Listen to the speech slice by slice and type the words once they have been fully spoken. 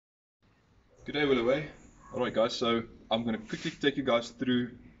Good day, Willow. Alright guys, so I'm going to quickly take you guys through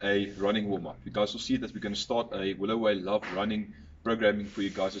a running warm-up. You guys will see that we're going to start a Willow Love running programming for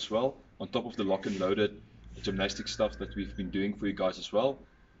you guys as well, on top of the lock and loaded gymnastic stuff that we've been doing for you guys as well.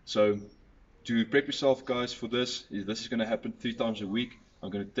 So to prep yourself guys for this is going to happen 3 times a week. I'm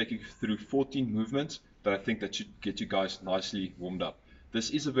going to take you through 14 movements that I think that should get you guys nicely warmed up. This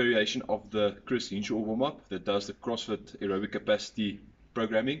is a variation of the Chris Hinshaw warm-up that does the CrossFit aerobic capacity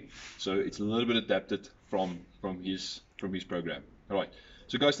programming, so it's a little bit adapted from his program. Alright,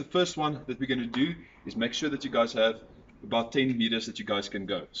 so guys, the first one that we're going to do is make sure that you guys have about 10 meters that you guys can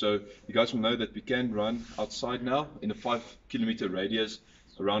go. So you guys will know that we can run outside now in a 5-kilometer radius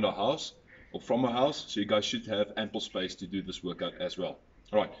around our house or from our house, so you guys should have ample space to do this workout as well.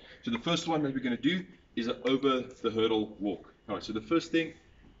 Alright, so the first one that we're going to do is an over the hurdle walk. Alright, so the first thing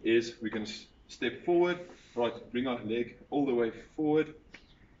is we're going to step forward. Right, bring our leg all the way forward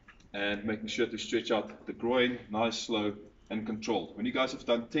and making sure to stretch out the groin, nice, slow and controlled. When you guys have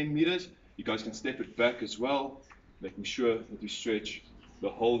done 10 meters, you guys can step it back as well, making sure that you stretch the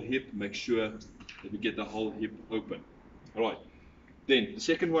whole hip, make sure that we get the whole hip open. Alright, then the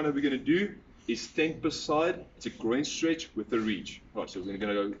second one that we're going to do is 10 per side. It's a groin stretch with a reach. Alright, so we're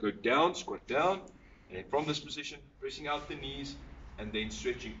going to go down, squat down, and from this position, pressing out the knees and then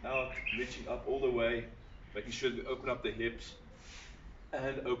stretching out, reaching up all the way, making sure that we open up the hips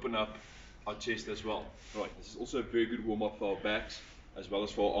and open up our chest as well. Right, this is also a very good warm-up for our backs as well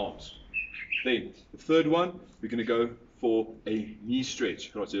as for our arms. Then the third one, we're going to go for a knee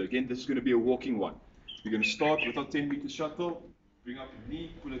stretch. Right, so again, this is going to be a walking one. We're going to start with our 10-meter shuttle, bring up the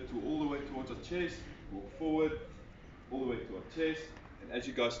knee, pull it all the way towards our chest, walk forward, all the way to our chest, and as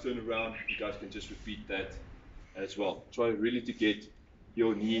you guys turn around, you guys can just repeat that as well. Try really to get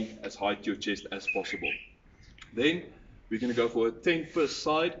your knee as high to your chest as possible. Then we're going to go for a 10 per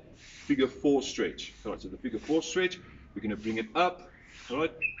side figure 4 stretch. Alright, so the figure 4 stretch, we're going to bring it up.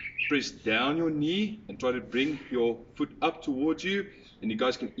 Alright, press down your knee and try to bring your foot up towards you. And you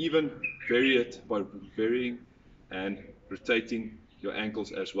guys can even vary it by varying and rotating your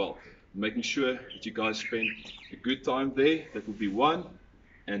ankles as well. Making sure that you guys spend a good time there. That would be 1.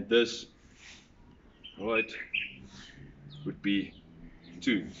 And this, alright, would be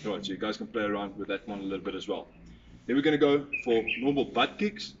 2. Alright, so you guys can play around with that one a little bit as well. Then we're going to go for normal butt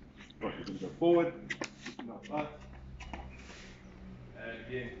kicks. Right, we're going to go forward, kicking our butt, and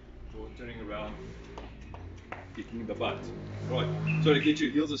again, turning around, kicking the butt. Right, so to get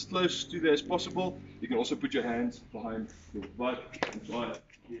your heels as close to there as possible, you can also put your hands behind your butt and try to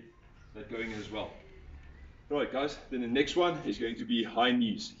get that going as well. Alright guys, then the next one is going to be high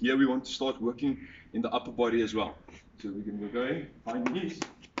knees. Here we want to start working in the upper body as well. So we're going to go going, high knees,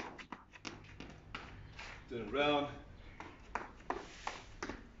 turn around.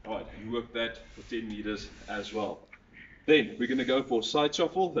 Alright, and work that for 10 meters as well. Then we're going to go for side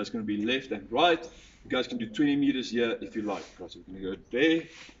shuffle. That's going to be left and right. You guys can do 20 meters here if you like. Right, so we're going to go there.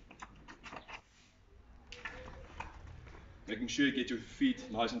 Making sure you get your feet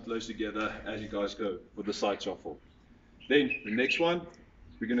nice and close together as you guys go for the side shuffle. Then the next one,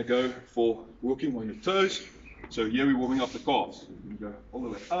 we're going to go for walking on your toes. So here we're warming up the calves. We're going to go all the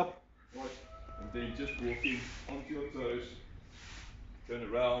way up, right, and then just walking onto your toes. Turn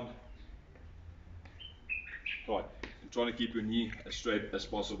around, right, and trying to keep your knee as straight as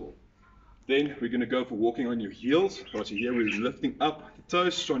possible. Then we're going to go for walking on your heels. Right, so here we're lifting up the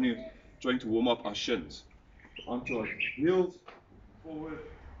toes, trying to warm up our shins. So onto our heels, forward.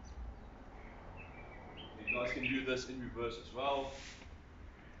 You guys can do this in reverse as well,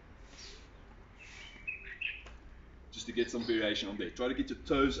 just to get some variation on there. Try to get your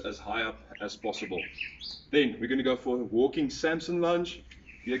toes as high up as possible. Then we're going to go for a walking Samson lunge.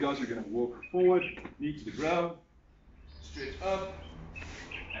 Here guys, we're going to walk forward, knee to the ground, stretch up,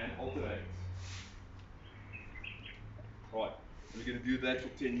 and alternate. Alright, we're going to do that for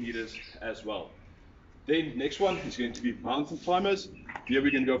 10 meters as well. Then next one is going to be mountain climbers. Here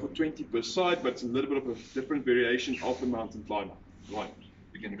we're going to go for 20 per side, but it's a little bit of a different variation of the mountain climber. Right,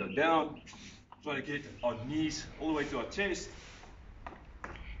 we're going to go down, try to get our knees all the way to our chest.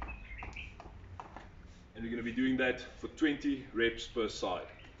 And we're going to be doing that for 20 reps per side.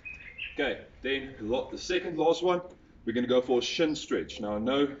 Okay, then the second last one, we're going to go for a shin stretch. Now I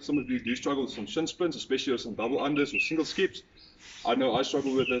know some of you do struggle with some shin splints, especially with some double unders or single skips. I know I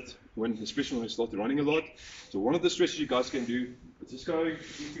struggle with it, especially when I started running a lot. So one of the stretches you guys can do is just going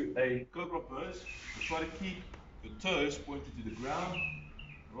into a cobra pose. Try to keep your toes pointed to the ground,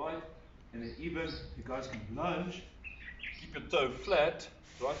 right? And then even you guys can lunge, keep your toe flat,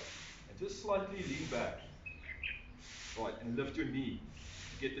 right? And just slightly lean back. Right, and lift your knee.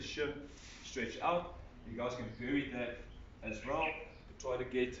 Get the shin stretch out. You guys can vary that as well to try to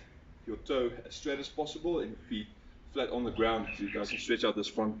get your toe as straight as possible and your feet flat on the ground, so you guys can stretch out this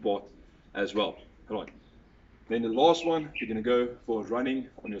front part as well. Alright. Then the last one, you're going to go for running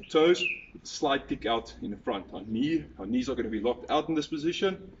on your toes with a slight kick out in the front. Our knees are going to be locked out in this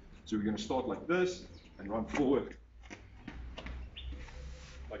position, so we're going to start like this and run forward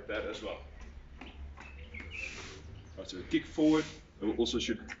like that as well. Right, so kick forward, it also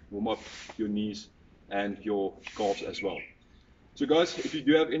should warm up your knees and your calves as well. So guys, if you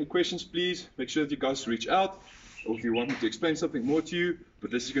do have any questions, please make sure that you guys reach out, or if you want me to explain something more to you. But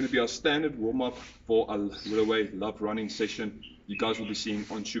this is going to be our standard warm-up for our Willow Love running session you guys will be seeing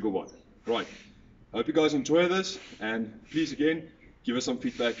on Sugar One. Right, I hope you guys enjoy this, and please again, give us some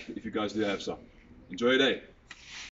feedback if you guys do have some. Enjoy your day.